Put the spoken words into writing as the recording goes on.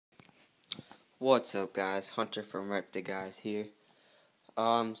What's up, guys? Hunter from Red Tegu here.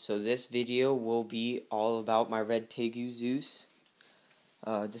 So this video will be all about my Red Tegu Zeus.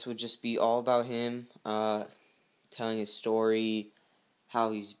 This would just be all about him, telling his story,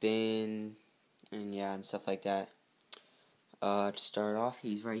 how he's been, and stuff like that. To start off,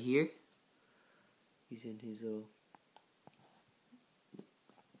 he's right here. He's in his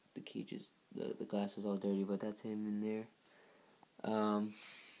the cages. The glass is all dirty, but that's him in there.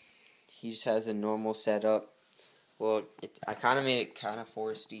 He just has a normal setup. Well, I kind of made it kind of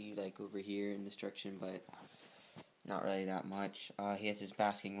foresty, like over here in this direction, but not really that much. He has his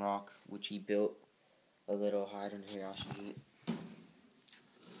basking rock, which he built a little hide under here. I'll show you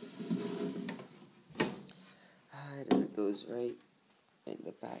it. And it goes right in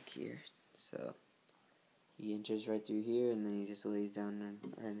the back here. So he enters right through here, and then he just lays down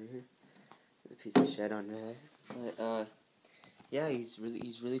right under here. There's a piece of shed under there. But yeah, he's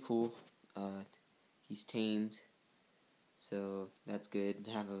really cool. He's tamed, so that's good.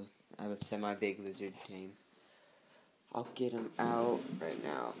 I have a semi-big lizard tame. I'll get him out right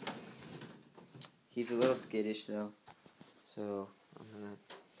now. He's a little skittish though, so I'm gonna.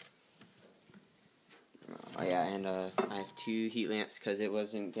 Oh yeah, and I have 2 heat lamps because it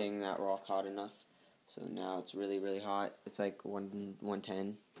wasn't getting that rock hot enough. So now it's really hot. It's like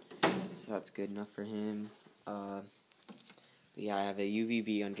 110, so that's good enough for him. But yeah, I have a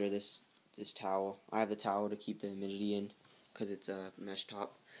UVB under this towel. I have the towel to keep the humidity in because it's a mesh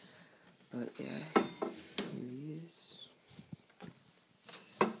top. But yeah, here he is.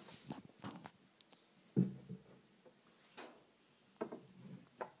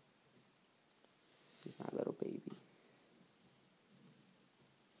 He's my little baby.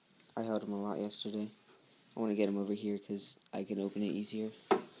 I held him a lot yesterday. I want to get him over here because I can open it easier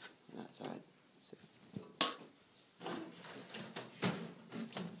on that side. So.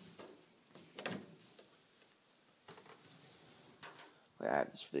 I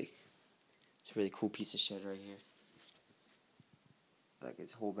have this really cool piece of shed right here. Like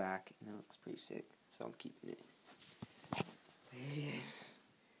its whole back, and it looks pretty sick. So I'm keeping it. There he is.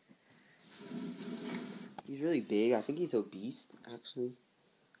 He's really big. I think he's obese, actually.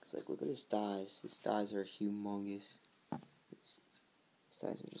 Cause like, look at his thighs. His thighs are humongous. His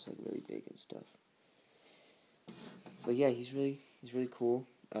thighs are just like really big and stuff. But yeah, he's really cool.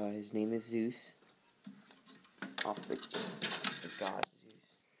 His name is Zeus. Off the god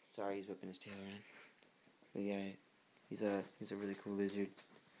Zeus. Sorry, he's whipping his tail around. But yeah, he's a really cool lizard.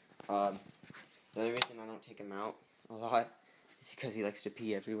 The only reason I don't take him out a lot is because he likes to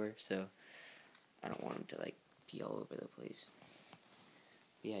pee everywhere. So I don't want him to like pee all over the place.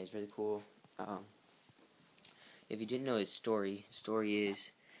 But yeah, he's really cool. If you didn't know his story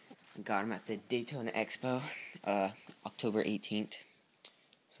is I got him at the Daytona Expo, October 18th.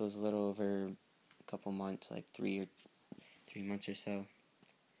 So it was a little over a couple months, like 3 months or so.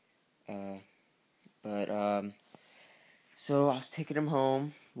 So I was taking him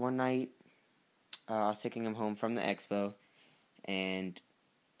home one night. I was taking him home from the expo, and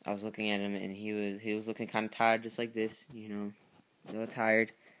I was looking at him, and he was looking kind of tired, just like this, you know, a little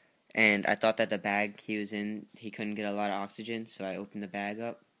tired. And I thought that the bag he was in, he couldn't get a lot of oxygen, so I opened the bag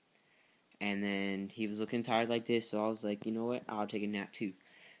up. And then he was looking tired like this, so I was like, you know what, I'll take a nap too.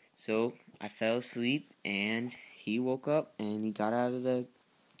 So I fell asleep, and he woke up, and he got out of the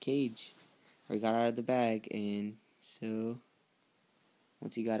cage, or he got out of the bag, and so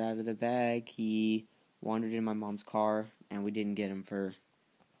once he got out of the bag, he wandered in my mom's car, and we didn't get him for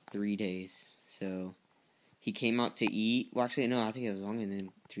 3 days. So he came out to eat. Well, actually, no, I think it was longer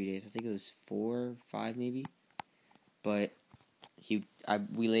than 3 days. I think it was 4 or 5 maybe. But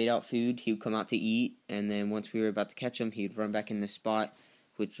we laid out food. He would come out to eat, and then once we were about to catch him, he'd run back in the spot,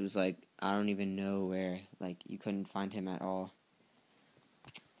 which was like, I don't even know where. Like, you couldn't find him at all.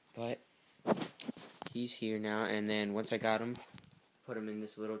 But he's here now, and then once I got him, put him in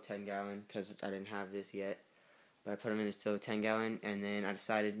this little 10-gallon, because I didn't have this yet. But I put him in this little 10-gallon, and then I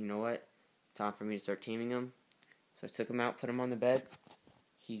decided, you know what? Time for me to start taming him. So I took him out, put him on the bed.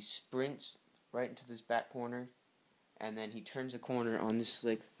 He sprints right into this back corner, and then he turns the corner on this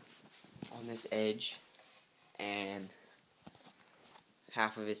edge, and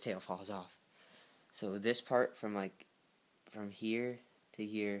half of his tail falls off. So this part from here to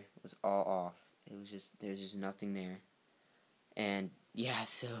here was all off. There's just nothing there. And yeah,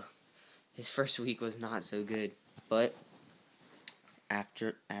 so his first week was not so good, but at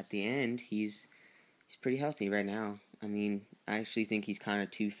the end, he's pretty healthy right now. I mean, I actually think he's kind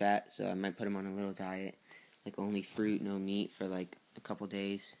of too fat, so I might put him on a little diet, like only fruit, no meat for like a couple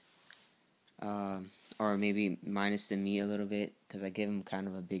days. Or maybe minus the meat a little bit, because I give him kind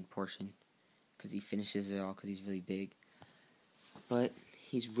of a big portion, because he finishes it all because he's really big. But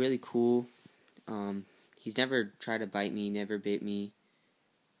he's really cool. He's never tried to bite me, never bit me.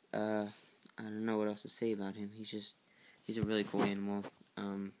 I don't know what else to say about him. He's a really cool animal.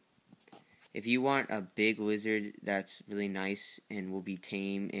 If you want a big lizard that's really nice and will be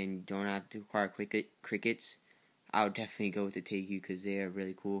tame and don't have to require crickets, I would definitely go with the Tegu because they are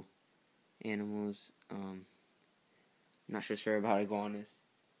really cool animals. I'm not sure about iguanas.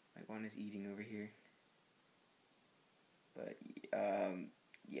 Iguana's eating over here. But,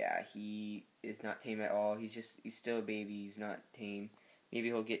 yeah, he is not tame at all. He's still a baby. He's not tame. Maybe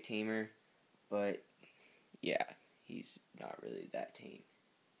he'll get tamer, but, yeah, he's not really that tame.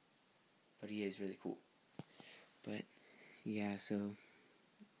 But he is really cool. But, yeah, so,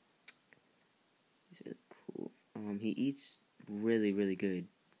 he's really cool. He eats really, really good.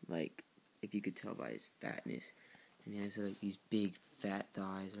 Like, if you could tell by his fatness. And he has, like, these big, fat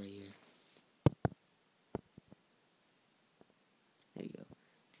thighs right here. There you go.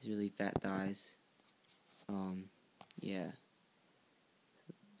 These really fat thighs. Yeah.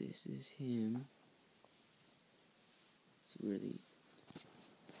 So this is him. It's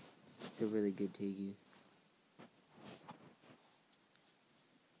a really good Tegu.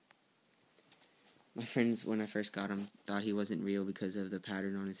 My friends, when I first got him, thought he wasn't real because of the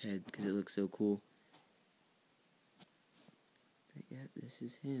pattern on his head, because it looks so cool. But yeah, this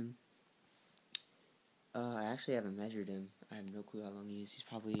is him. I actually haven't measured him. I have no clue how long he is. He's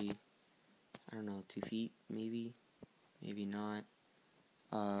probably, I don't know, 2 feet, maybe? Maybe not.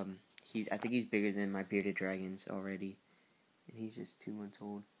 I think he's bigger than my bearded dragons already. And he's just 2 months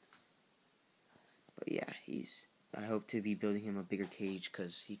old. But yeah, I hope to be building him a bigger cage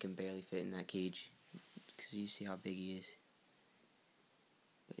because he can barely fit in that cage. Because you see how big he is.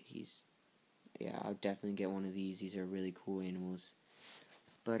 But yeah, I'll definitely get one of these. These are really cool animals.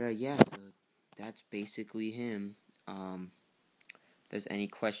 But yeah, so that's basically him. If there's any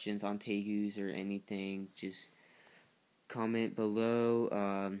questions on Tegus or anything, just comment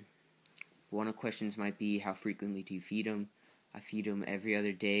below. One of the questions might be, how frequently do you feed them? I feed them every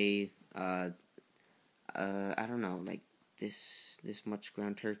other day. I don't know, like this much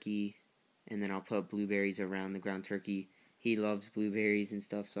ground turkey, and then I'll put blueberries around the ground turkey. He loves blueberries and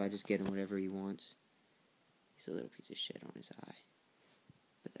stuff, so I just get him whatever he wants. He's a little piece of shit on his eye,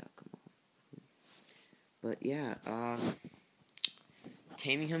 but that'll come off. But yeah,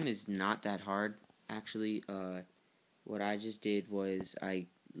 taming him is not that hard, actually. What I just did was I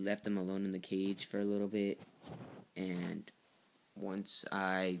left him alone in the cage for a little bit, and once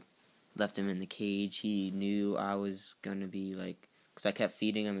I left him in the cage, he knew I was gonna be like, because I kept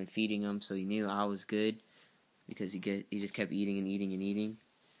feeding him, so he knew I was good, because he just kept eating and eating and eating.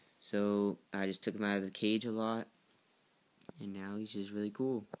 So I just took him out of the cage a lot, and now he's just really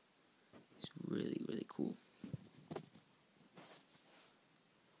cool. He's really, really cool.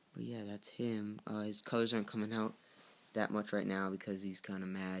 But yeah, that's him. His colors aren't coming out that much right now because he's kind of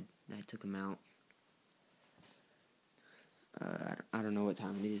mad that I took him out. I don't know what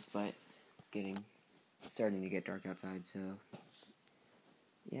time it is, but it's starting to get dark outside, so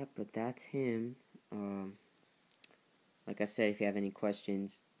yeah, but that's him. Like I said, if you have any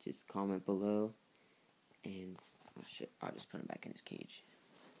questions, just comment below, and I'll just put him back in his cage.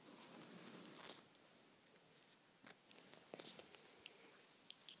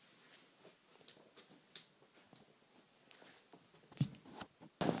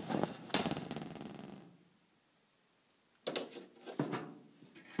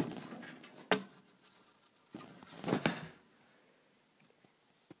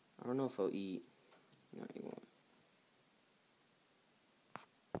 I don't know if he'll eat. No, he won't.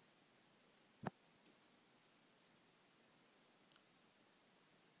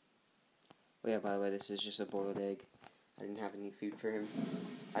 Oh yeah, by the way, this is just a boiled egg. I didn't have any food for him.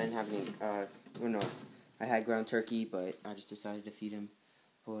 I didn't have any, I had ground turkey, but I just decided to feed him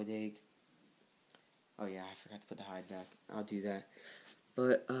boiled egg. Oh yeah, I forgot to put the hide back. I'll do that.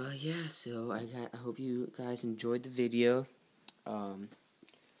 But, yeah, so I hope you guys enjoyed the video.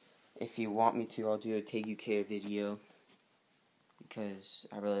 If you want me to, I'll do a Tegu Care video, because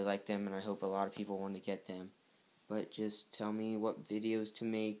I really like them, and I hope a lot of people want to get them. But just tell me what videos to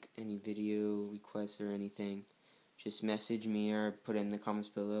make, any video requests or anything. Just message me or put it in the comments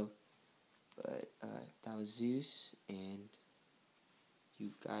below. But, that was Zeus, and you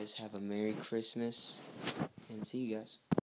guys have a Merry Christmas, and see you guys.